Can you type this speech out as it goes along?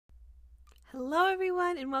Hello,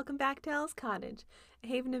 everyone, and welcome back to Elle's Cottage, a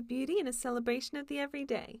haven of beauty and a celebration of the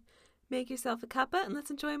everyday. Make yourself a cuppa and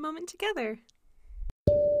let's enjoy a moment together.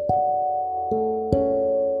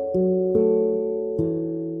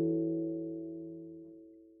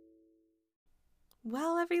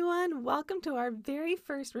 Well, everyone, welcome to our very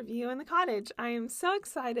first review in the cottage. I am so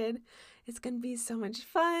excited. It's going to be so much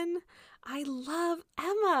fun. I love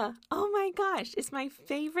Emma. Oh my gosh, it's my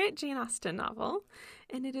favorite Jane Austen novel,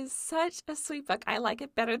 and it is such a sweet book. I like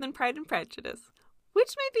it better than Pride and Prejudice,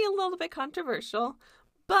 which may be a little bit controversial,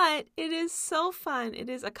 but it is so fun.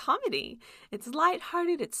 It is a comedy. It's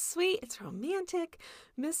lighthearted, it's sweet, it's romantic.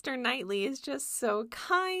 Mr. Knightley is just so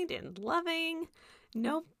kind and loving.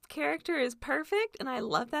 No character is perfect, and I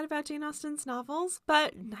love that about Jane Austen's novels,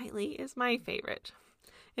 but Knightley is my favorite.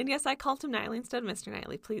 And yes, I called him Knightley instead of Mr.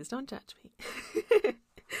 Knightley. Please don't judge me.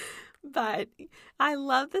 But I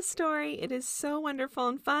love the story. It is so wonderful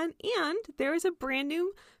and fun, and there is a brand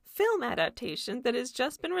new film adaptation that has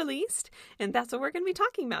just been released, and that's what we're going to be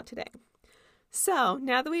talking about today. So,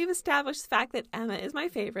 now that we've established the fact that Emma is my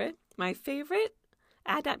favorite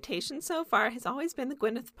adaptation so far has always been the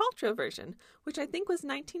Gwyneth Paltrow version, which I think was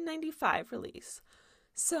 1995 release.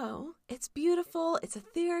 So, it's beautiful, it's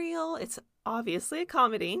ethereal, it's obviously a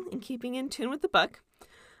comedy in keeping in tune with the book.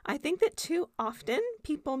 I think that too often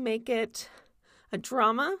people make it a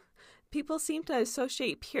drama. People seem to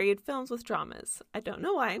associate period films with dramas. I don't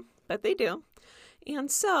know why, but they do. And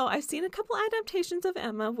so I've seen a couple adaptations of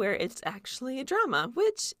Emma where it's actually a drama,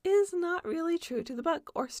 which is not really true to the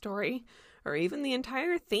book or story or even the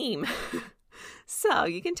entire theme. So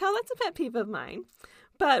you can tell that's a pet peeve of mine.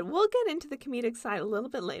 But we'll get into the comedic side a little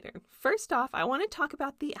bit later. First off, I want to talk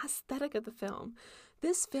about the aesthetic of the film.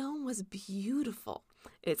 This film was beautiful.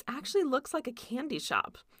 It actually looks like a candy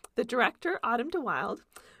shop. The director, Autumn de Wilde,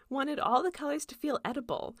 wanted all the colors to feel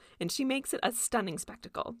edible, and she makes it a stunning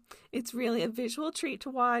spectacle. It's really a visual treat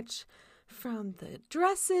to watch, from the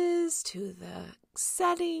dresses to the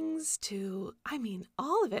settings to,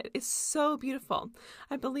 all of it is so beautiful.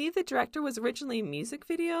 I believe the director was originally a music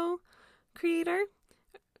video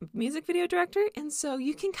director, and so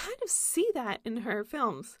you can kind of see that in her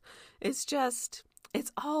films.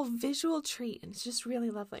 It's all visual treat, and it's just really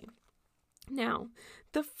lovely. Now,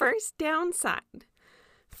 the first downside,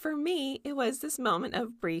 for me, it was this moment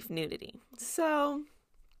of brief nudity. So,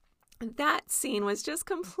 that scene was just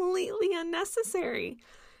completely unnecessary.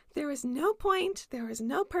 There was no point, there was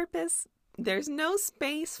no purpose, there's no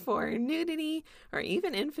space for nudity or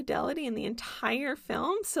even infidelity in the entire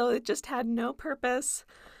film, so it just had no purpose.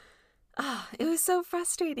 It was so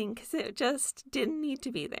frustrating because it just didn't need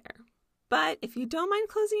to be there. But if you don't mind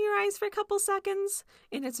closing your eyes for a couple seconds,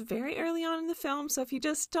 and it's very early on in the film, so if you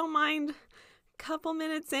just don't mind a couple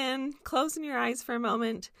minutes in, closing your eyes for a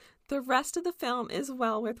moment, the rest of the film is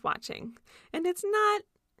well worth watching. And it's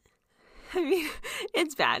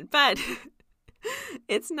bad, but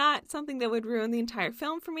it's not something that would ruin the entire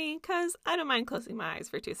film for me because I don't mind closing my eyes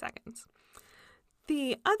for 2 seconds.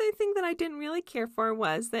 The other thing that I didn't really care for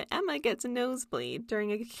was that Emma gets a nosebleed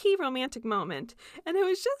during a key romantic moment, and it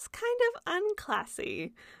was just kind of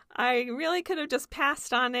unclassy. I really could have just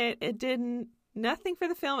passed on it. It did nothing for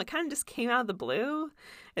the film. It kind of just came out of the blue.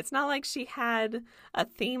 It's not like she had a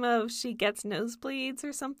theme of she gets nosebleeds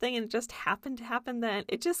or something, and it just happened to happen then.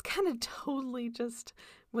 It just kind of totally just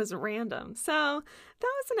was random. So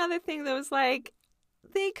that was another thing that was like,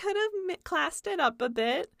 they could have classed it up a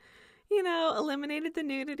bit. Eliminated the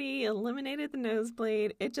nudity, eliminated the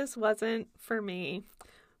nosebleed. It just wasn't for me.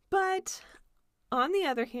 But on the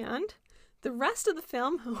other hand, the rest of the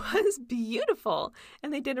film was beautiful,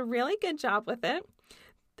 and they did a really good job with it.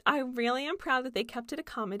 I really am proud that they kept it a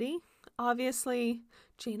comedy. Obviously,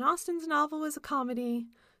 Jane Austen's novel was a comedy,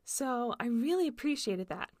 so I really appreciated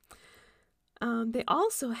that. They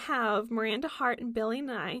also have Miranda Hart and Bill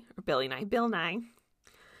Nye.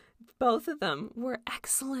 Both of them were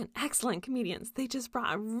excellent comedians. They just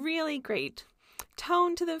brought a really great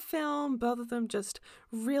tone to the film. Both of them just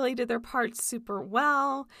really did their parts super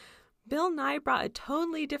well. Bill Nye brought a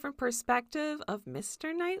totally different perspective of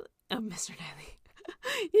Mr. Knightley.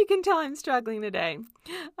 You can tell I'm struggling today.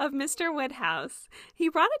 Of Mr. Woodhouse. He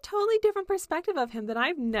brought a totally different perspective of him that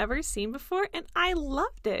I've never seen before, and I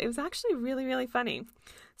loved it. It was actually really, really funny.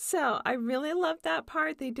 So I really loved that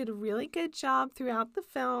part. They did a really good job throughout the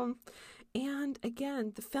film. And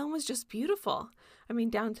again, the film was just beautiful.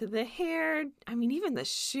 Down to the hair, even the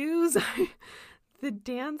shoes, the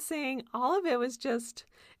dancing, all of it was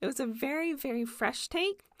a very, very fresh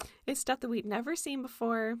take. It's stuff that we'd never seen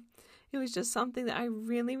before. It was just something that I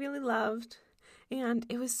really, really loved. And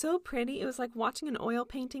it was so pretty. It was like watching an oil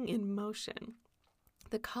painting in motion.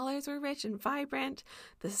 The colors were rich and vibrant.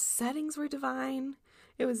 The settings were divine.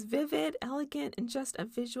 It was vivid, elegant, and just a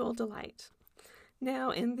visual delight.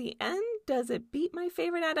 Now, in the end, does it beat my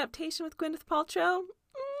favorite adaptation with Gwyneth Paltrow?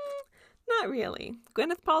 Not really.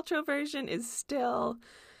 Gwyneth Paltrow version is still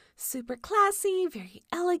super classy, very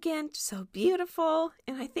elegant, so beautiful,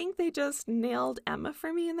 and I think they just nailed Emma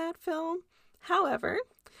for me in that film. However,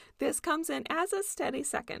 this comes in as a steady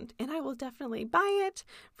second, and I will definitely buy it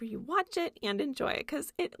for you, watch it, and enjoy it,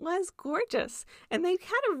 because it was gorgeous, and they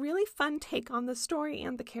had a really fun take on the story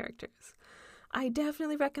and the characters. I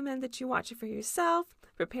definitely recommend that you watch it for yourself,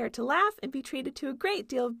 prepare to laugh, and be treated to a great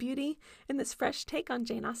deal of beauty in this fresh take on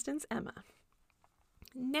Jane Austen's Emma.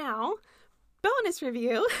 Now, bonus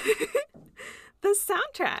review, the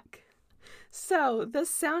soundtrack. So the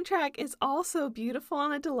soundtrack is also beautiful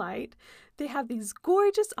and a delight. They have these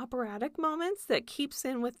gorgeous operatic moments that keeps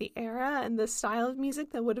in with the era and the style of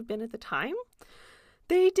music that would have been at the time.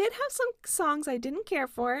 They did have some songs I didn't care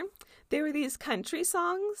for. They were these country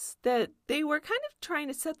songs that they were kind of trying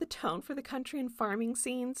to set the tone for the country and farming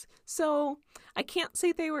scenes. So I can't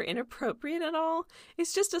say they were inappropriate at all.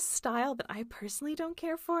 It's just a style that I personally don't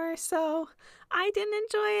care for. So I didn't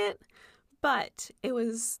enjoy it. But it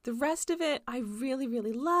was the rest of it I really,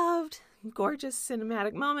 really loved. Gorgeous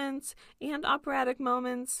cinematic moments and operatic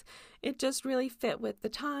moments. It just really fit with the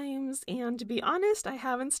times, and to be honest, I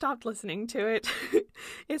haven't stopped listening to it.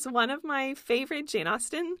 It's one of my favorite Jane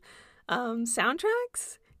Austen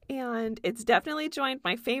soundtracks, and it's definitely joined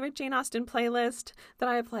my favorite Jane Austen playlist that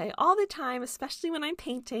I play all the time, especially when I'm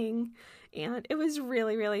painting, and it was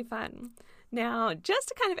really, really fun. Now, just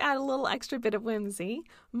to kind of add a little extra bit of whimsy,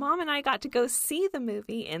 Mom and I got to go see the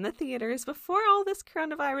movie in the theaters before all this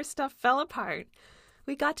coronavirus stuff fell apart.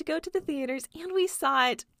 We got to go to the theaters and we saw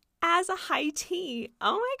it as a high tea.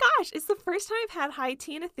 Oh my gosh, it's the first time I've had high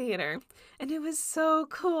tea in a theater, and it was so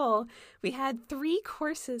cool. We had 3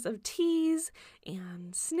 courses of teas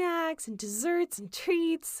and snacks and desserts and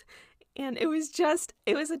treats. And it was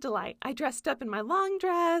a delight. I dressed up in my long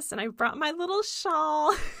dress and I brought my little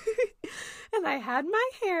shawl and I had my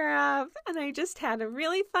hair up and I just had a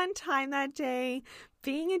really fun time that day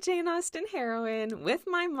being a Jane Austen heroine with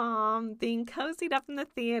my mom, being cozied up in the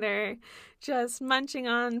theater, just munching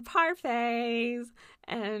on parfaits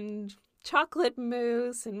and chocolate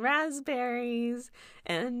mousse and raspberries,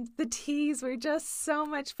 and the teas were just so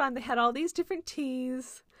much fun. They had all these different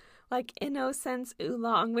teas, like Innocence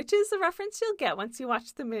Oolong, which is a reference you'll get once you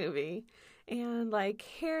watch the movie, and like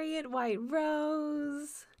Harriet White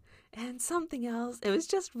Rose, and something else. It was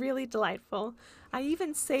just really delightful. I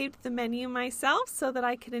even saved the menu myself so that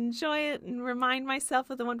I could enjoy it and remind myself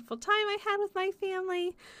of the wonderful time I had with my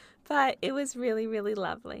family, but it was really, really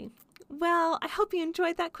lovely. Well, I hope you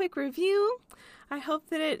enjoyed that quick review. I hope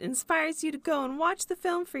that it inspires you to go and watch the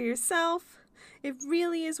film for yourself. It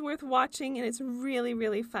really is worth watching, and it's really,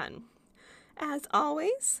 really fun. As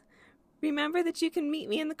always, remember that you can meet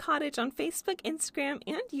me in the cottage on Facebook, Instagram,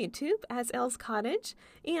 and YouTube as Elle's Cottage,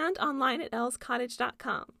 and online at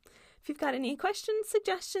ellscottage.com. If you've got any questions,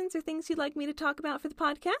 suggestions, or things you'd like me to talk about for the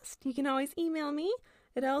podcast, you can always email me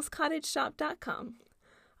at ellscottageshop.com.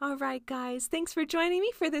 All right, guys, thanks for joining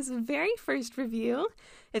me for this very first review.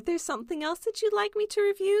 If there's something else that you'd like me to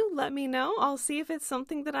review, let me know. I'll see if it's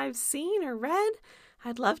something that I've seen or read.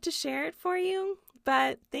 I'd love to share it for you.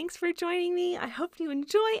 But thanks for joining me. I hope you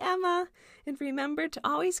enjoy Emma, and remember to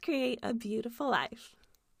always create a beautiful life.